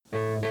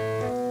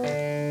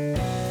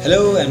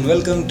Hello and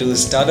welcome to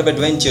Startup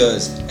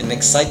Adventures, an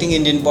exciting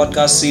Indian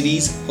podcast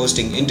series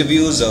hosting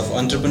interviews of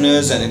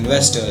entrepreneurs and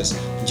investors.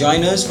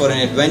 Join us for an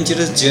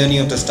adventurous journey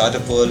of the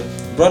startup world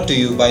brought to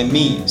you by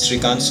me,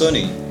 Srikant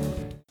Soni.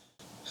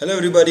 Hello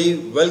everybody,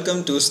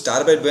 welcome to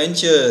Startup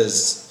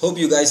Adventures. Hope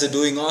you guys are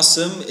doing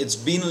awesome. It's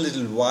been a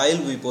little while.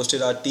 We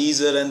posted our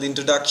teaser and the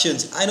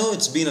introductions. I know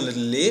it's been a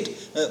little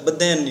late, but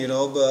then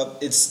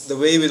it's the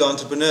way with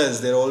entrepreneurs.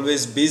 They're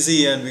always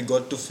busy and we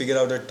got to figure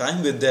out a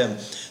time with them.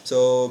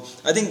 So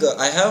I think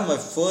I have my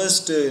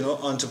first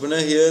entrepreneur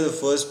here, the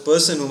first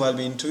person whom I'll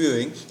be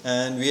interviewing,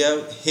 and we have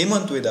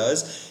Hemant with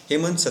us.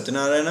 Hemant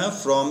Satyanarayana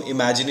from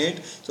Imaginate.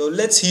 So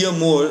let's hear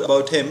more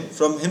about him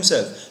from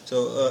himself.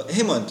 So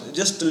Hemant,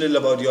 just a little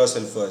about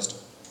yourself first.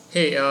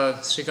 Hey,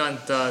 Srikant,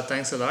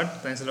 thanks a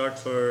lot. Thanks a lot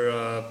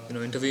for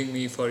interviewing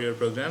me for your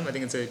program. I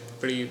think it's a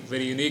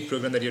very unique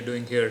program that you're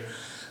doing here.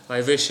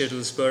 I wish it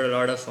will spur a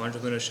lot of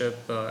entrepreneurship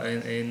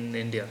in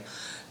India.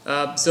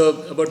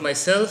 So about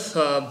myself,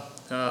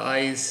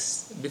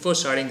 before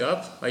starting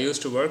up, I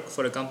used to work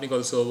for a company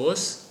called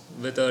Sovos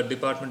with a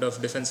Department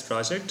of Defense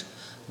project,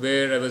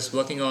 where I was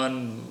working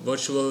on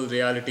virtual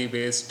reality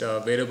based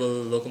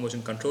wearable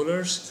locomotion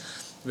controllers,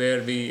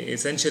 where we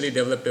essentially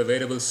developed a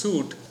wearable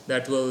suit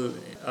that will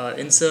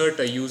insert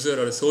a user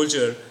or a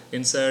soldier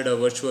inside a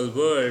virtual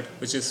world,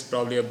 which is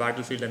probably a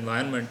battlefield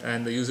environment,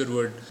 and the user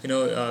would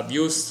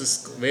use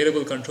this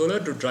wearable controller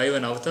to drive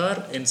an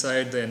avatar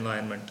inside the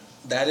environment.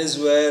 That is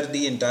where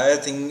the entire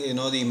thing,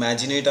 the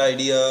Imaginate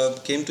idea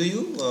came to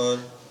you, or?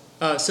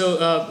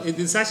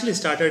 It's actually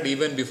started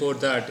even before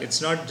that.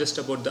 It's not just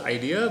about the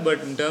idea,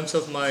 but in terms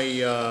of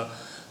my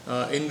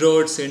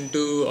inroads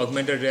into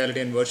augmented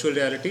reality and virtual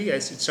reality, I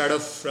started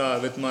off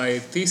with my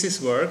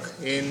thesis work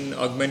in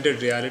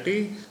augmented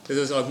reality. This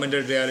was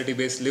augmented reality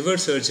based liver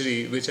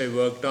surgery, which I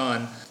worked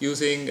on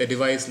using a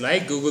device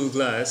like Google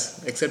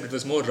Glass, except it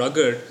was more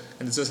rugged,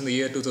 and this was in the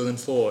year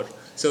 2004.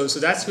 So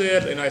that's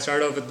where I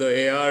started off with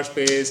the AR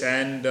space,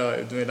 and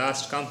my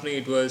last company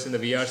it was in the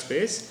VR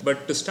space.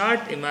 But to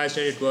start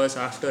Imaginate, it was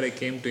after I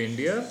came to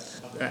India,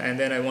 and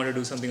then I wanted to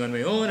do something on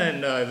my own,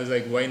 and I was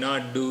like, why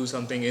not do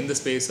something in the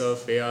space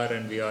of AR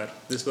and VR?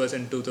 This was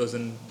in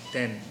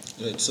 2010.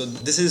 Right. So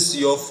this is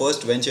your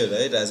first venture,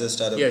 right? As a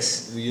startup.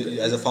 Yes.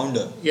 As a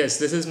founder. Yes,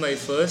 this is my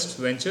first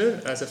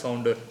venture as a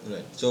founder.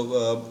 Right.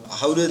 So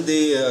how did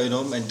the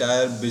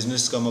entire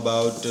business come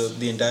about?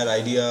 The entire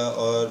idea,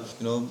 or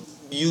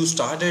you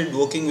started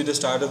working with a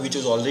startup which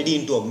was already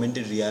into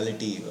augmented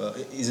reality.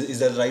 Is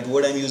that the right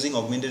word I'm using?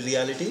 Augmented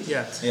reality?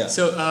 Yeah. Yeah.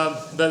 So,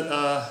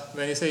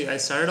 when you say I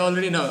started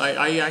already, no,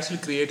 I actually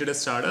created a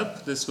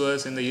startup. This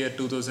was in the year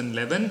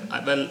 2011.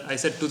 I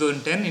said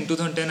 2010. In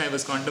 2010, I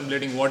was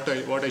contemplating what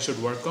I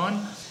should work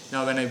on.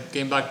 Now, when I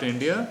came back to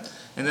India,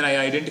 and then I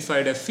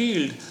identified a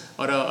field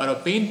or a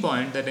pain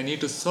point that I need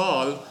to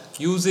solve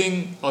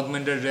using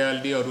augmented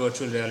reality or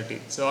virtual reality.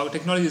 So our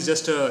technology is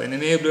just an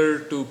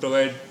enabler to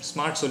provide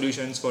smart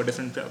solutions for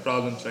different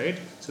problems, right?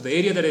 So the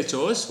area that I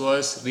chose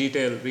was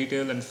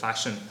retail and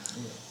fashion,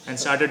 and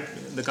started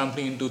the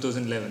company in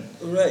 2011.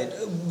 Right,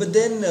 but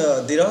then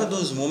there are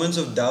those moments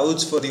of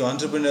doubts for the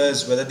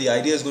entrepreneurs whether the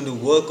idea is going to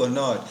work or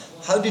not.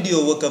 How did you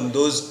overcome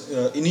those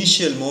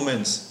initial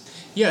moments?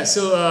 Yeah,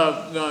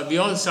 so we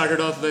all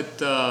started off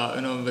with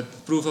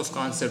with proof of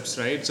concepts,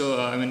 right? So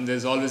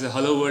there's always a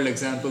hello world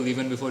example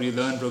even before you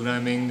learn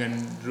programming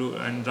and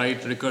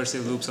write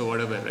recursive loops or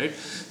whatever, right?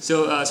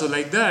 So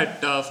like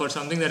that, for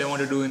something that I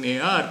want to do in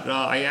AR,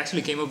 I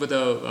actually came up with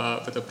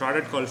a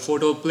product called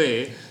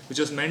PhotoPlay, which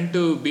was meant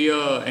to be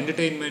a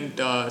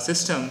entertainment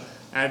system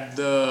at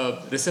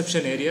the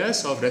reception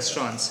areas of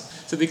restaurants.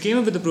 So we came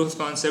up with the proof of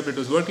concept. It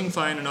was working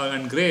fine and all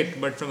and great,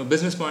 but from a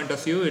business point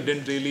of view, it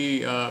didn't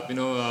really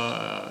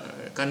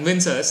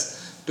convince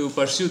us to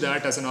pursue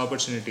that as an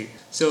opportunity.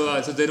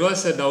 So there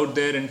was a doubt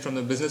there, and from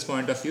the business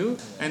point of view.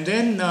 And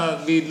then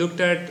we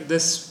looked at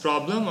this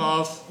problem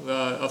of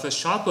a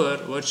shopper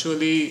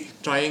virtually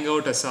trying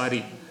out a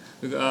sari.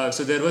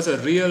 So there was a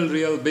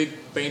real big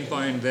pain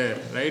point there,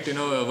 right?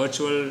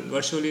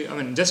 Virtually.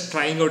 Just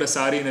trying out a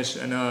sari in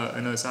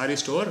a sari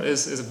store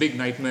is a big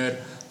nightmare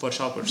for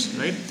shoppers,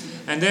 right?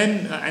 And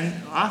then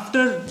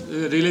after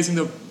realizing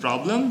the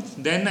problem,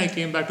 then I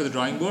came back to the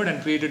drawing board and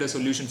created a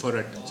solution for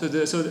it. So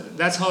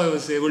that's how I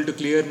was able to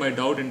clear my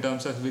doubt in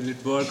terms of will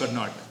it work or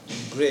not.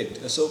 Great.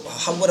 So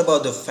what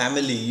about the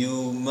family?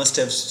 You must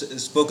have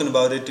spoken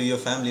about it to your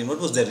family, and what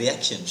was their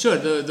reaction? Sure.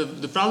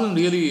 The problem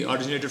really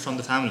originated from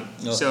the family.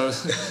 Oh. So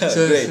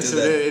Great,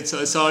 it's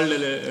solved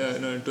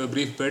to a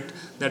brief bit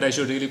that I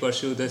should really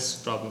pursue this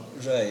problem.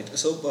 Right.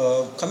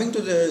 So coming to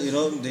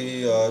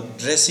the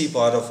dressy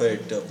part of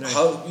it, Right.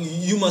 how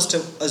you must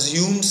have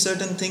assumed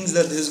certain things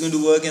that this is going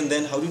to work, and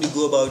then how did you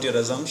go about your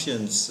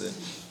assumptions?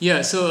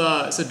 Yeah. So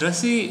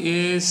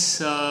Dressy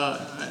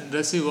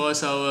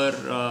was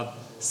our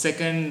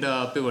second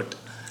pivot.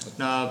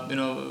 Now,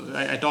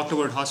 I talked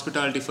about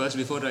hospitality first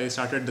before I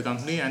started the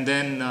company, and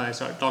then I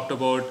talked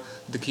about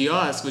the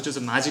kiosk, which is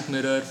a magic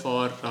mirror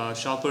for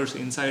shoppers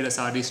inside a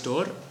sari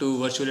store to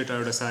virtually try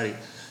out a sari.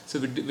 So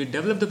we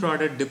developed the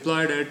product,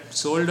 deployed it,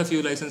 sold a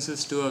few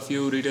licenses to a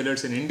few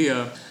retailers in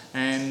India,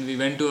 and we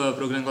went to a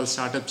program called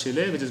Startup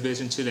Chile, which is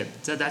based in Chile.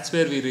 So that's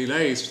where we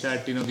realized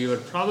that we were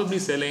probably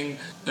selling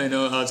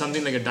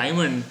something like a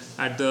diamond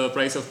at the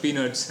price of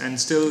peanuts, and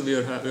still we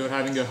were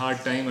having a hard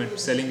time at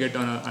selling it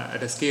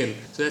at a scale.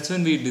 So that's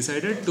when we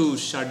decided to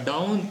shut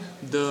down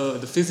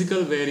the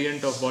physical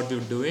variant of what we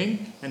were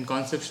doing and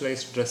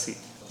conceptualize Drussy.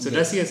 So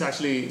Drussy is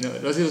actually,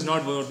 Drussy was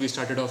not what we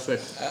started off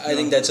with. I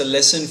think that's a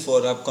lesson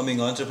for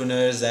upcoming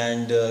entrepreneurs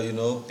and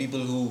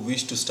people who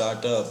wish to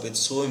start up. It's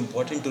so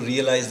important to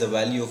realize the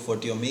value of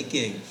what you're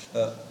making.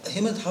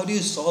 Hemant, how do you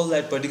solve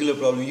that particular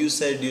problem? You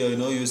said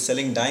you're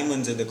selling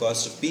diamonds at the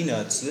cost of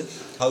peanuts.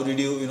 How did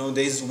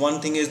there's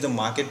one thing is the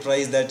market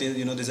price that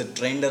is, there's a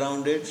trend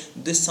around it.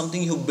 There's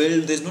something you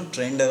build, there's no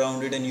trend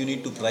around it and you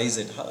need to price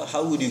it.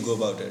 How would you go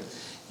about it?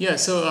 Yeah,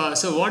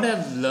 so what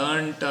I've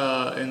learned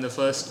in the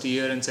first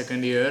year and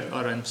second year,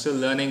 or I'm still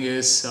learning,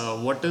 is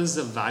what is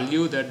the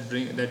value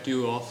that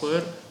you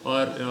offer,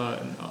 or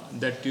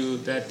that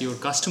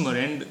your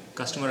end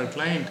customer or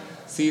client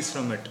sees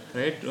from it,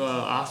 right?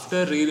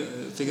 After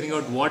figuring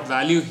out what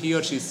value he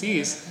or she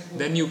sees,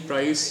 then you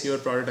price your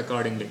product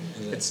accordingly.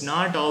 Yeah. It's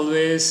not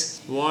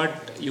always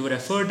what your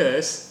effort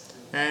is,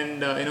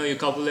 and you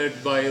couple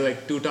it by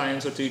like 2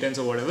 times or 3 times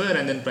or whatever,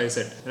 and then price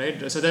it,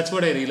 right? So that's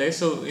what I realized.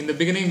 So in the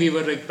beginning we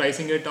were like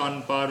pricing it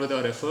on par with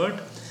our effort,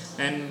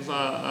 and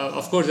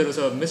of course there was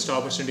a missed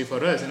opportunity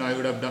for us. I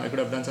could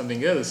have done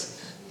something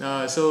else.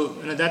 So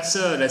that's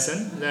a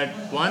lesson, that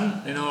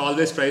one,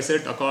 always price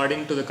it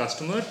according to the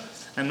customer.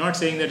 I'm not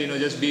saying that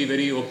just be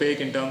very opaque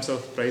in terms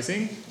of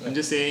pricing. I'm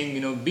just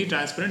saying be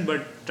transparent,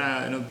 but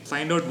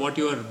find out what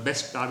your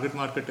best target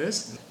market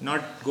is.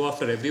 Not go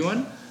after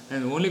everyone,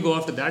 and only go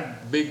after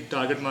that big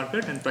target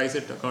market and price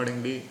it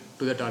accordingly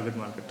to the target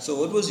market. So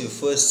what was your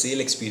first sale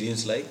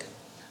experience like?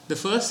 The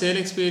first sale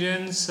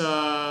experience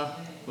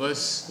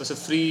was a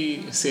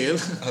free sale.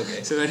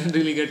 Okay. So I didn't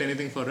really get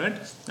anything for it.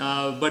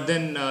 But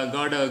then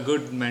got a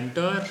good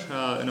mentor,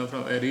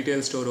 from a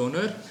retail store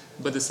owner.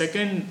 But the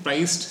second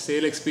priced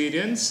sale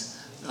experience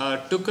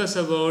took us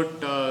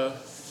about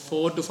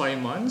 4 to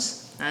 5 months.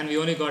 And we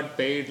only got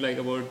paid like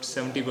about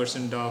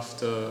 70% of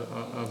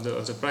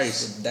the price.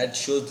 So that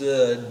shows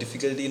the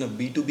difficulty in a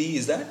B2B,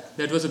 is that?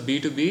 That was a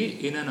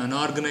B2B in an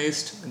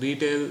unorganized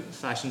retail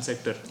fashion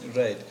sector.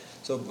 Right.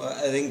 So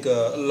I think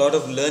a lot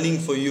of learning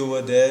for you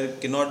over there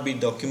cannot be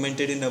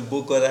documented in a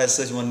book, or as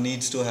such one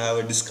needs to have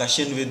a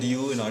discussion with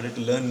you in order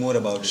to learn more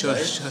about it. Sure,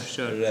 right?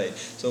 Sure. Right.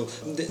 So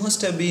there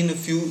must have been a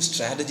few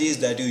strategies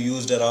that you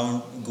used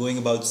around going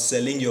about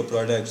selling your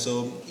product.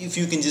 So if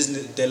you can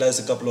just tell us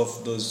a couple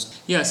of those.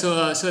 Yeah.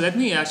 So let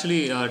me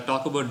actually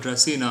talk about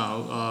Drussy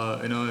now.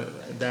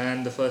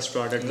 Than the first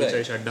product which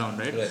I shut down.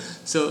 Right.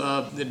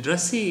 So the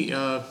Drussy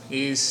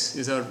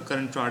is our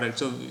current product.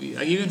 So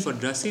even for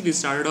Drussy we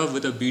started off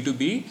with a B2B.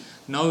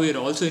 Now we are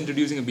also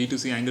introducing a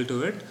B2C angle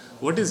to it.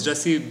 What is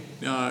Drussy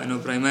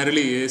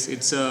primarily is,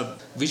 it's a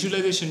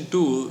visualization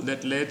tool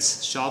that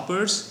lets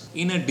shoppers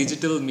in a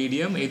digital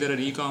medium, either an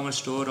e-commerce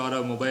store or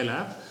a mobile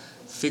app,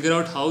 figure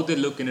out how they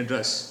look in a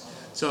dress.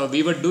 So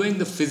we were doing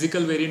the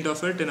physical variant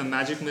of it in a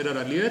magic mirror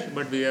earlier,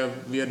 but we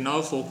are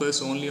now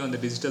focused only on the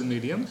digital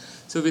medium.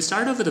 So we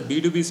started off with a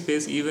B2B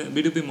space, even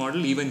B2B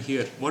model even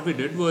here. What we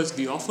did was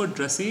we offered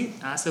Drussy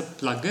as a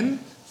plugin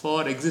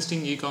for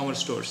existing e-commerce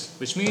stores,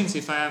 which means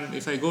if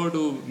I go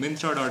to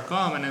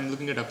Myntra.com and I'm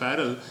looking at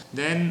apparel,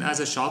 then as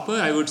a shopper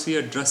I would see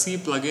a Drussy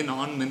plugin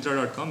on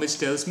Myntra.com which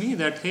tells me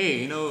that,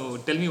 hey,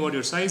 tell me what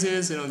your size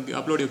is,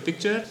 upload your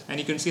picture, and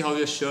you can see how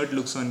your shirt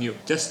looks on you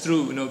just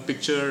through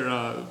picture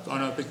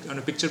on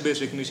a picture-based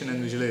recognition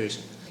and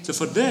visualization. So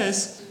for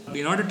this,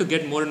 in order to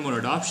get more and more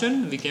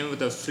adoption, we came up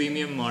with a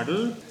freemium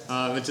model,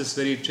 which is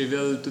very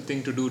trivial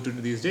thing to do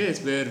these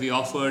days, where we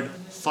offered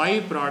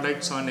 5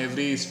 products on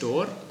every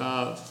store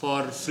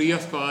for free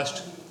of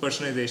cost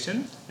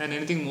personalization, and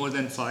anything more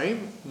than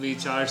 5, we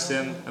charge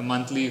them a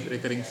monthly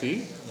recurring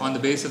fee on the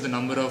basis of the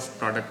number of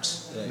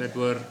products that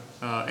were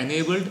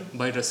enabled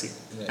by Drussy.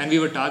 And we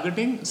were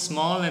targeting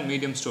small and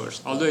medium stores.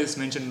 Although it's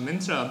mentioned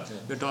Myntra,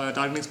 we're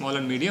targeting small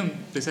and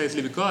medium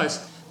precisely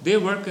because they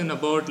work in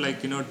about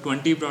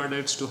 20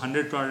 products to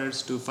 100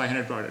 products to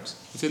 500 products.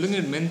 If you're looking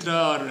at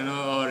Myntra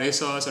or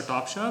ASOS or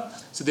Topshop,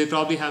 so they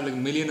probably have like a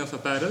million of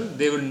apparel.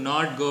 They will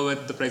not go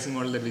with the pricing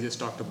model that we just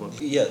talked about.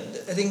 Yeah,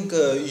 I think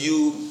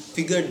you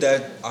figured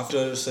that after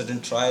a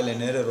certain trial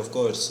and error, of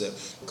course.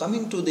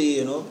 Coming to the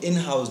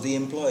in-house, the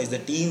employees, the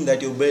team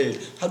that you built,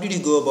 how did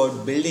you go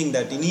about building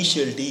that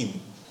initial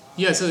team?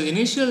 Yeah, so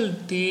initial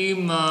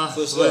team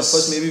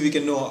first maybe we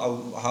can know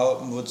how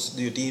what's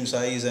your team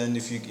size, and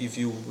if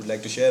you would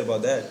like to share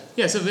about that.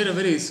 Yeah, so we're a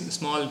very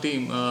small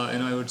team.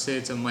 I would say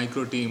it's a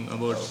micro team,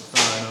 about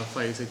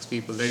 5-6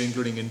 people, right,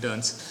 including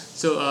interns.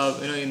 So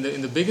in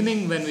the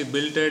beginning when we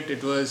built it,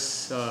 it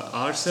was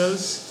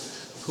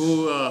ourselves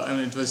who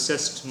it was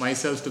just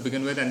myself to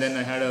begin with, and then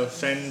I had a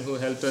friend who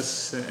helped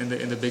us in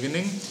the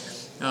beginning.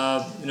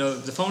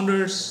 the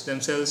founders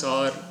themselves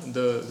are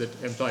the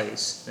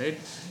employees, right?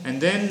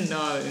 And then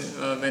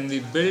when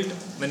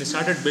we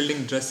started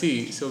building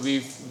Dressy, so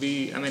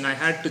I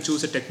had to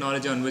choose a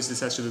technology on which this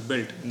has to be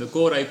built, and the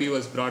core IP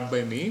was brought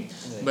by me.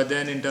 Right. But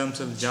then in terms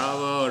of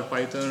Java or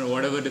Python or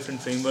whatever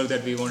different framework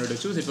that we wanted to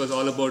choose, it was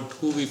all about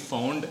who we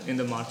found in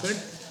the market.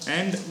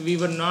 And we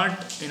were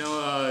not,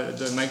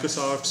 the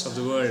Microsofts of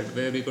the world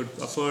where we could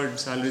afford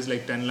salaries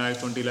like 10 lakhs,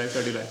 20 lakhs,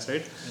 30 lakhs,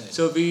 right?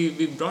 So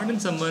we brought in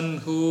someone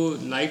who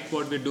liked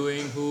what we're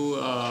doing, who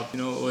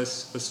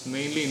was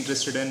mainly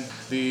interested in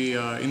the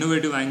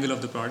innovative angle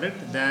of the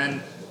product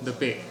than the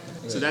pay.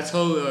 Right. So that's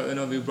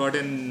how we brought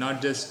in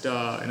not just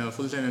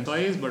full-time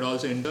employees but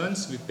also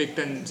interns. We picked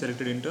and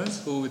selected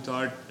interns who we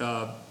thought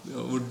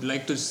would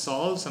like to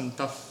solve some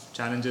tough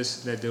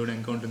challenges that they would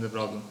encounter in the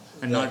problem,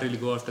 and not really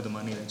go after the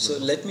money. So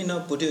let me now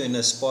put you in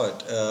a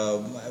spot.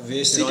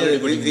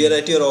 We are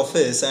at your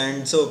office,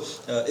 and so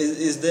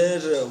is there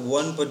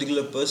one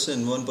particular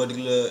person, one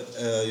particular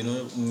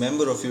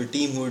member of your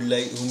team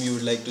whom you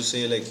would like to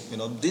say, like,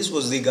 this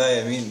was the guy?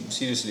 I mean,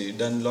 seriously,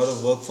 done a lot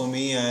of work for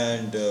me,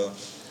 and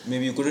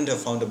maybe you couldn't have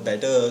found a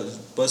better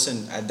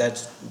person at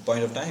that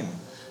point of time.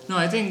 No,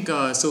 I think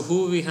so.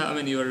 Who we have? I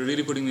mean, you are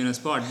really putting me in a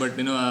spot. But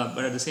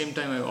but at the same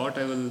time, what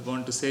I will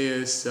want to say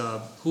is,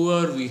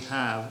 whoever we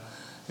have,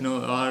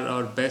 are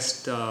our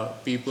best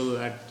people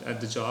at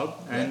the job,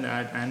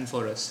 and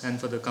for us and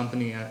for the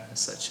company as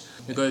such.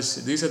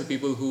 Because these are the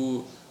people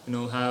who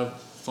have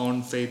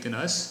found faith in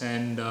us,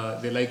 and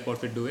they like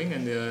what we're doing,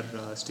 and they are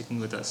sticking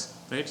with us,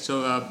 right?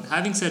 So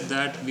having said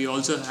that, we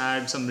also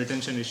had some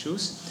retention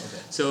issues.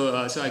 Okay.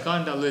 So I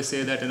can't always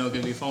say that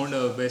we found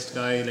a best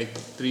guy like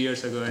 3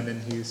 years ago and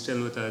then he's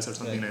still with us or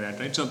something like that,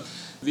 right? So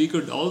we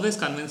could always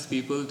convince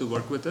people to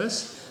work with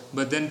us,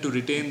 but then to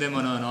retain them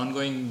on an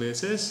ongoing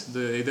basis,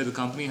 either the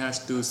company has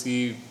to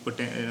see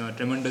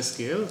tremendous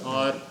scale,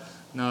 or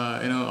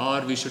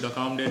or we should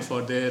accommodate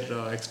for their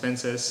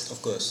expenses.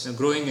 Of course.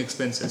 Growing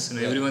expenses.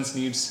 Everyone's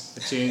needs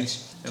change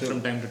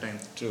from time to time.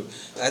 True.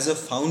 As a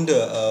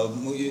founder,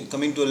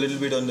 coming to a little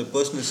bit on the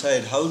personal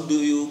side, how do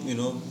you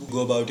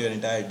go about your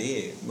entire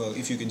day?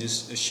 If you can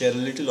just share a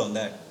little on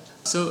that.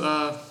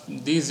 So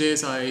these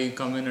days I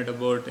come in at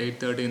about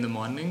 8:30 in the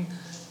morning,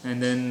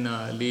 and then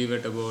leave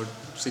at about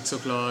 6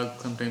 o'clock,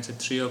 sometimes at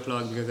 3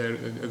 o'clock, because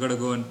I got to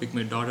go and pick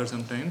my daughter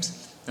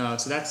sometimes.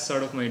 So that's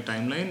sort of my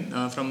timeline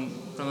from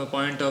a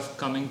point of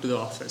coming to the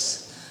office.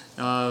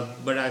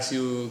 But as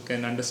you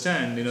can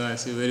understand,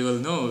 as you very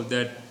well know,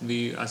 that we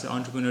as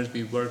entrepreneurs,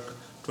 we work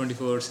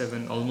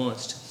 24/7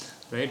 almost,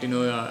 right?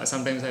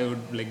 Sometimes I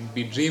would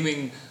be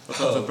dreaming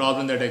of a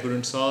problem that I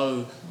couldn't solve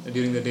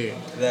during the day.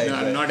 Right,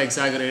 I'm not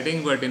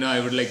exaggerating, but I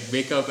would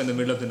wake up in the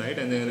middle of the night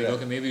and then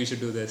okay, maybe we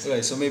should do this.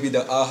 Right. So maybe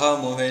the aha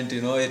moment,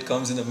 it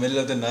comes in the middle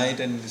of the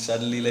night, and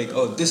suddenly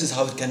oh, this is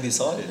how it can be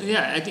solved.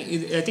 Yeah, I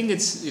think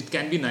it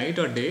can be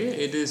night or day.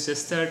 It is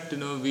just that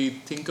we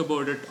think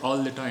about it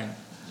all the time.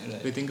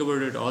 Right. We think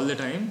about it all the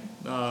time.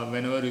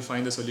 Whenever we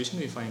find the solution,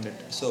 we find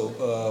it. So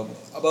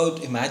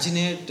about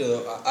Imaginate,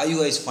 are you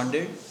guys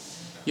funded?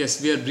 Yes,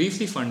 we are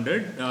briefly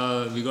funded.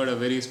 We got a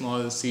very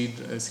small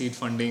seed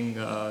funding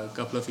a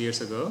couple of years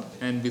ago,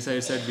 and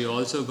besides that, we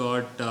also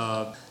got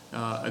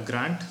a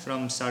grant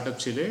from Startup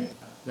Chile.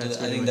 I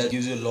think that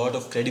gives you a lot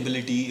of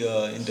credibility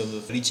in terms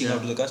of reaching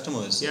out to the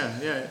customers.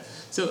 Yeah.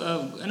 So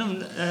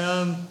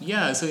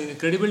so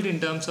credibility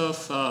in terms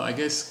of I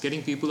guess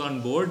getting people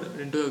on board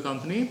into the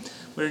company.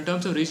 But in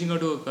terms of reaching out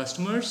to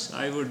customers,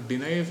 I would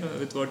deny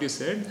with what you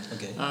said.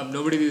 Okay.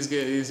 Nobody these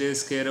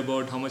days care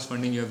about how much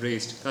funding you have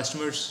raised.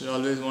 Customers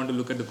always want to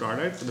look at the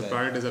product. If the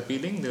product is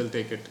appealing, they'll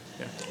take it.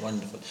 Yeah.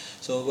 Wonderful.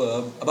 So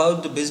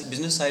about the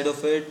business side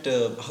of it,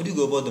 how do you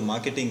go about the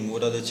marketing?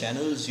 What are the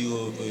channels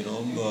you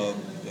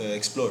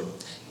explored?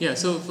 Yeah,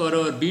 so for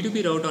our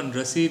B2B route on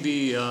Dressy,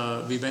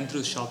 we went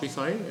through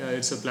Shopify.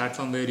 It's a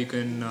platform where you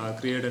can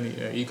create an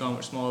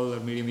e-commerce, small or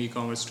medium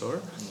e-commerce store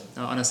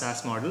on a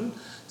SaaS model.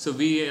 So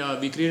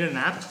we created an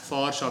app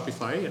for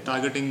Shopify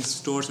targeting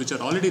stores which are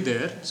already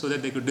there, so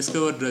that they could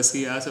discover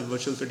Dressy as a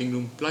virtual fitting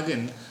room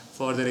plugin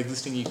for their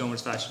existing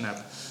e-commerce fashion app.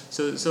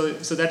 So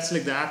that's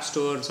like the app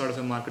store sort of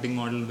a marketing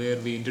model where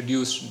we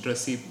introduced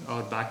Dressy,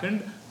 our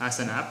backend, as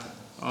an app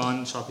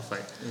on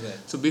Shopify. Okay.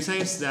 So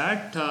besides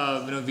that,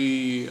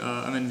 we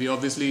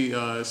obviously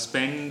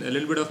spend a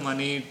little bit of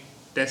money,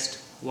 test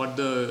what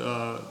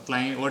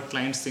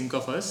clients think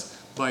of us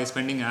by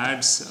spending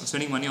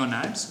money on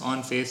ads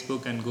on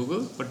Facebook and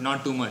Google, but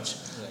not too much.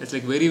 Right. It's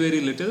very,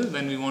 very little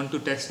when we want to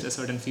test a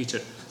certain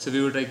feature. So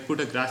we would put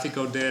a graphic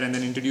out there and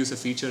then introduce a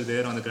feature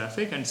there on the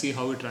graphic and see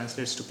how it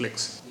translates to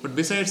clicks. But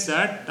besides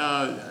that,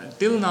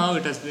 till now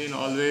it has been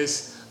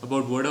always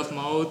about word of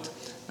mouth.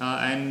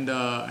 And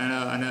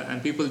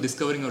people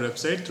discovering our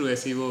website through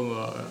SEO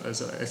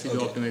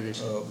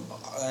optimization.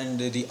 And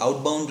the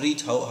outbound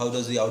reach, how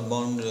does the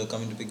outbound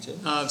come into picture?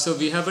 So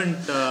we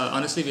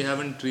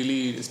haven't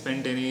really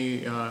spent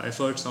any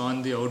efforts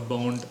on the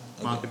outbound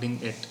marketing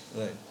it.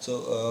 Right.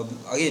 So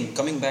again,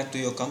 coming back to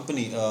your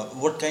company,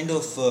 what kind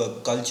of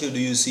culture do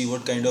you see?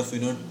 What kind of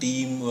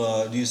team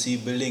do you see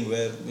building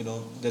where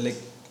they're like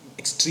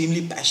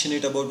extremely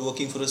passionate about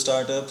working for a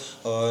startup,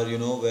 or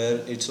where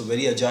it's a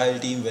very agile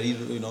team, very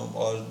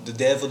or they're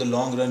there for the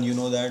long run?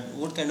 That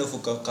what kind of a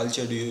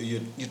culture do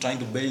you're trying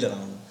to build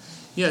around?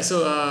 Yeah,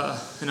 so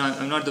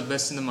I'm not the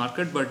best in the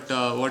market, but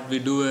what we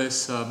do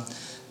is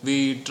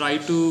we try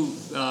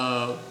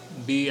to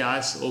be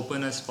as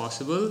open as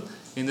possible,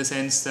 in the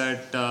sense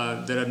that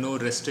there are no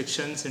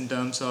restrictions in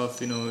terms of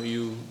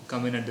you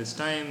come in at this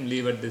time,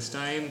 leave at this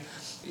time.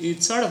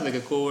 It's sort of like a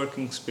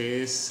co-working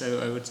space,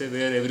 I would say,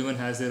 where everyone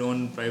has their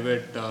own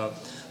private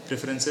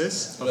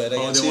preferences of Right,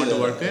 how they want to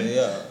work in.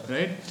 Yeah.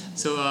 Right.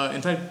 So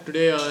in fact,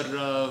 today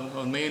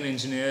our main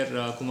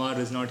engineer Kumar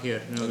is not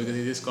here, because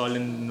he just called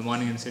in the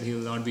morning and said he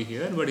will not be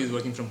here, but he's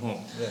working from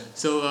home. Right.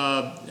 So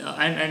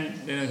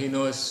and he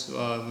knows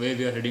where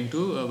we are heading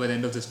to by the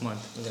end of this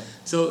month. Right.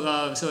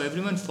 So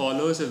everyone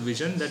follows a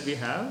vision that we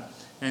have,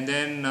 and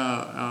then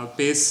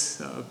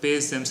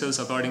pays themselves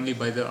accordingly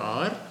by the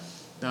hour.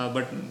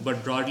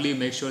 But broadly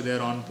make sure they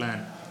are on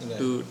plan. Right.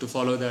 to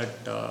follow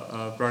that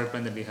product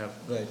plan that we have.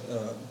 Right.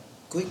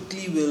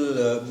 Quickly,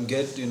 we'll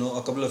get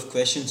a couple of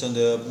questions on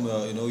the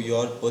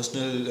your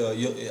personal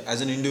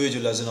as an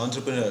individual, as an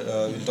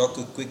entrepreneur. We'll talk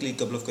quickly a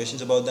couple of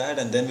questions about that,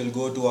 and then we'll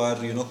go to our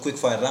quick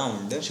fire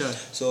round. Sure.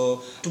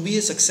 So to be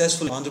a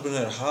successful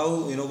entrepreneur, how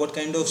what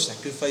kind of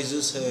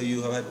sacrifices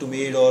you have had to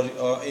make,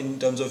 or in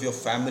terms of your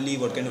family,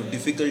 what kind of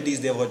difficulties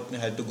they have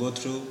had to go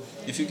through?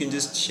 If you can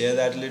just share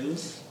that a little.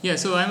 Yeah,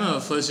 so I'm a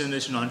first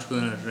generation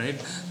entrepreneur, right?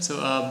 So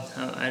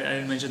I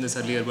didn't mention this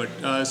earlier, but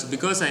so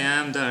because I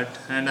am that,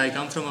 and I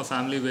come from a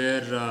family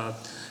where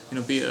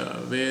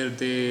where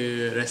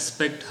they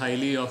respect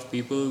highly of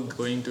people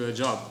going to a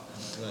job,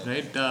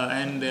 right?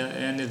 And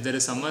if there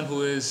is someone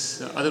who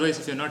is otherwise,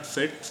 if you're not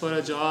fit for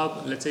a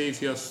job, let's say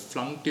if you have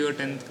flunked your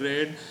 10th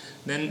grade,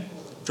 then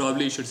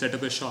probably you should set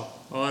up a shop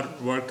or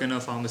work in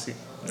a pharmacy,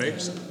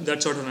 right? So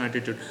that sort of an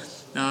attitude.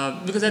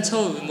 Because that's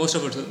how most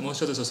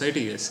of the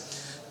society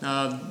is.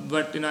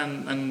 But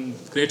I'm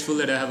grateful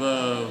that I have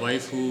a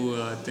wife who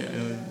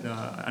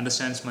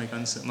understands my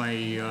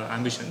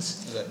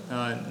ambitions,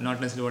 right. Not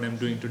necessarily what I'm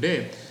doing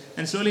today.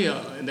 And slowly,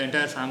 the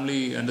entire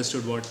family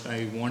understood what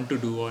I want to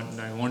do, what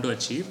I want to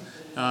achieve.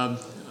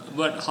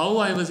 But how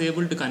I was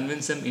able to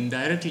convince them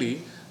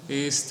indirectly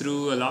is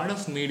through a lot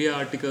of media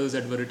articles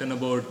that were written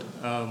about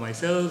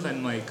myself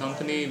and my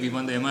company. We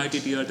won the MIT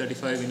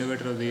TR35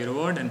 Innovator of the Year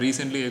award, and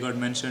recently I got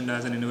mentioned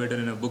as an innovator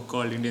in a book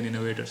called Indian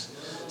Innovators.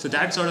 So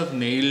that sort of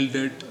nailed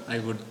it. I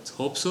would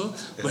hope so,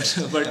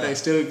 but I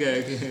still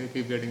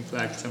keep getting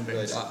flack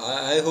sometimes. Right.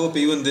 I hope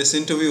even this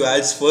interview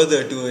adds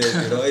further to it.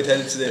 It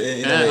helps in a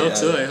way.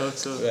 I hope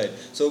so. Right.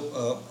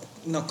 So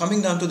now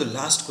coming down to the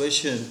last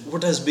question,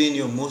 what has been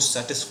your most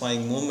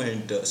satisfying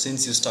moment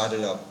since you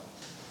started up?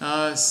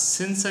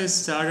 Since I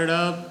started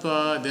up,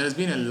 there has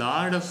been a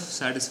lot of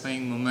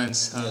satisfying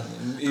moments.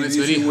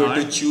 If you were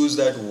to choose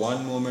that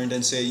one moment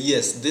and say,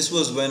 yes, this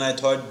was when I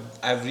thought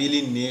I've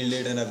really nailed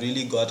it and I've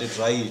really got it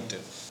right.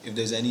 If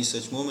there's any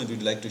such moment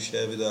we'd like to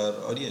share with our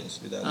audience,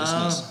 with our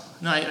listeners.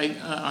 No, I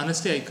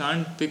honestly, I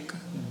can't pick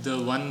the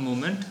one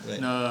moment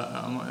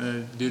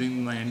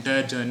during my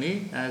entire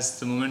journey as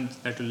the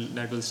moment that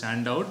will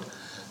stand out.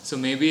 So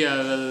maybe I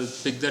will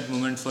pick that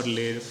moment for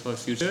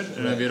future.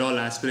 Right. We're all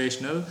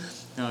aspirational.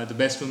 The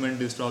best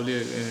moment is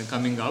probably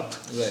coming up.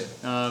 Right.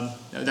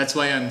 That's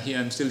why I'm here.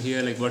 I'm still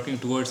here, like working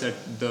towards that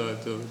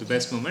the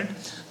best moment.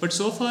 But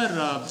so far,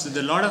 so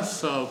there are a lot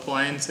of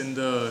points in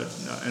the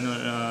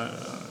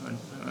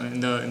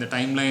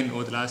timeline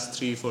over the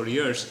last 3-4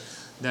 years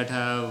that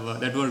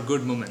were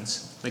good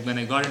moments. Like when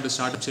I got into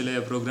Startup Chile,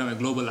 a program, a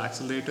global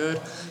accelerator,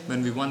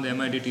 when we won the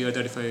MIT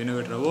TR35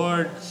 Innovator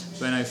Award,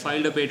 when I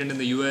filed a patent in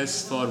the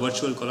US for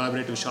virtual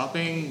collaborative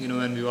shopping,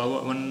 when we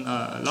won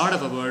a lot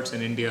of awards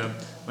in India,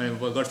 when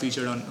I got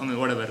featured on,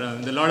 whatever, there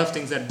are a lot of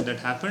things that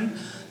happened.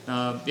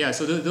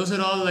 So those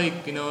are all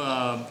like,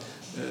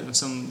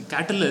 some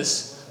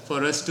catalysts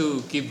for us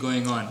to keep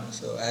going on.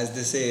 So as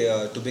they say,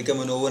 to become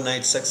an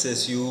overnight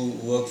success, you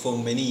work for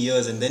many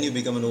years and then you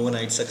become an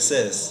overnight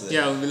success.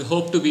 Yeah, we'll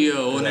hope to be an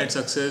overnight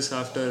success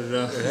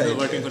after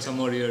working for some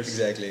more years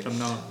from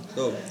now.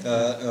 So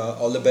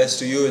all the best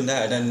to you in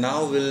that. And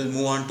now we'll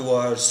move on to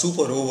our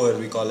super over,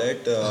 we call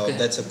it. Okay.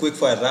 That's a quick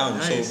fire round.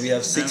 Nice. So we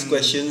have 6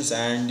 questions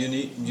and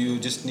you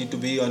just need to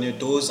be on your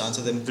toes,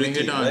 answer them quickly.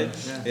 Bring it on.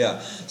 Right?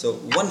 Yeah. So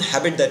one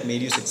habit that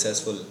made you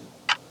successful.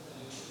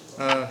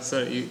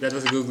 Sorry, that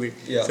was googly.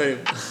 Yeah. Sorry.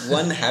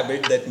 One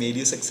habit that made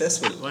you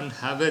successful. One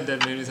habit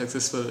that made me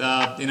successful.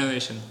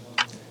 Innovation.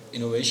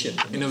 Innovation.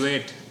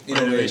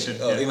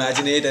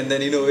 Imaginate and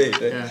then innovate.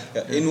 Right?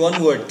 Yeah. In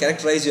one word,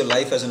 characterize your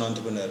life as an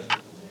entrepreneur.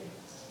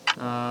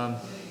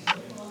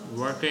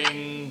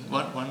 Working.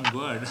 What one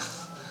word?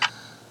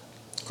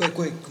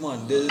 Quick, come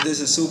on. This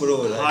is super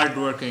over. Right? Hard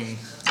working.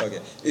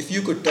 Okay. If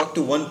you could talk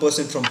to one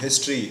person from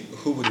history,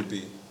 who would it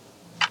be?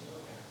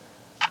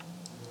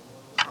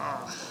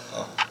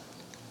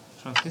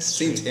 From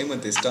history. Seems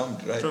Hemant is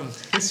stumped, right? From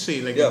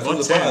history, like Yeah, in from what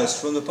the sense?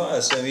 past. From the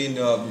past. I mean,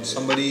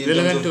 somebody in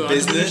Relevant terms of to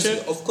business.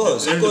 entrepreneurship? Of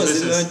course, Relevant to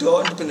business. relevant to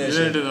entrepreneurship.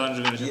 Relevant to the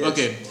entrepreneurship. Yes.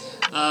 Okay.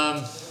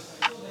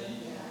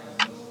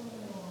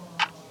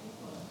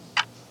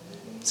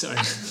 Sorry.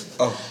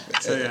 Oh,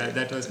 So yeah,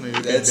 that was my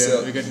wicket. that's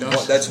Wicket down.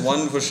 that's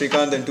one for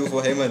Shrikant and two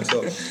for Hemant.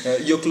 So,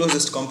 your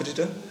closest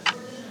competitor?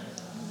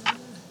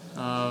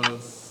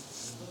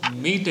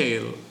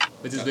 Meetail,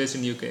 which is based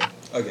in UK.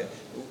 Okay.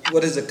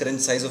 What is the current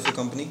size of your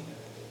company?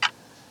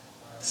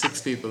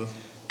 6 people.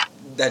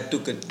 That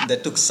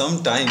took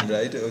some time,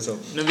 right? So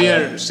No, we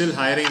are still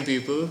hiring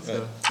people.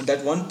 So.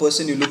 that one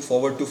person you look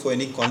forward to for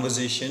any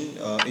conversation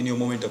in your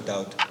moment of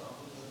doubt.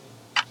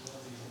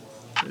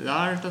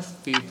 Lot of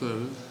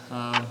people.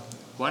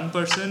 One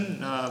person.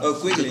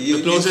 Quickly,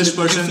 The closest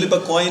person. You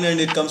flip a coin and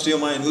it comes to your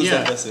mind. Who's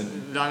that person?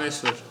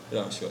 Rameshwar.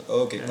 Rameshwar.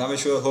 Okay,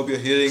 Rameshwar. Hope you're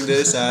hearing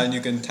this and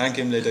you can thank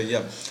him later.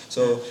 Yeah.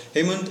 So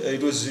Hemant,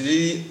 it was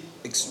really,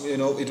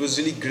 it was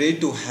really great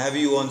to have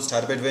you on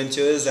Startup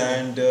Adventures,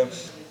 and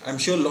I'm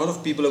sure a lot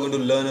of people are going to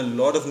learn a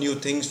lot of new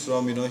things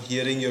from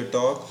hearing your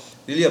talk.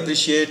 Really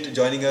appreciate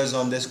joining us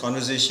on this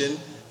conversation.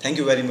 Thank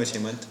you very much,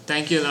 Hemant.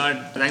 Thank you a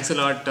lot. Thanks a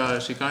lot,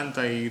 Shrikant.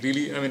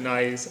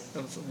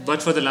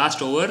 But for the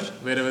last over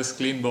where I was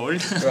clean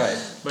bowled. Right.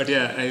 But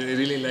yeah, I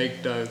really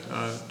liked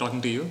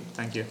talking to you.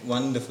 Thank you.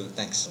 Wonderful.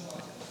 Thanks.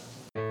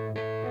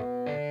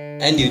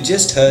 And you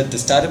just heard the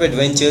Startup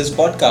Adventures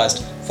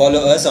podcast. Follow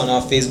us on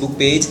our Facebook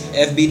page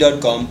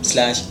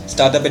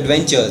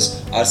fb.com/startupadventures,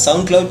 our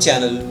SoundCloud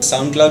channel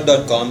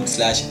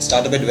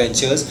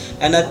soundcloud.com/startupadventures,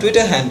 and our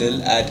Twitter handle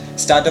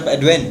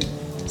 @startupadvent.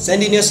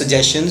 Send in your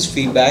suggestions,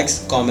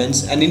 feedbacks,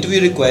 comments, and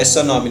interview requests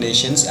or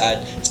nominations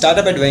at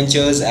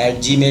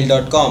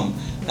startupadventures@gmail.com.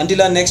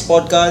 Until our next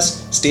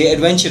podcast, stay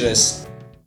adventurous.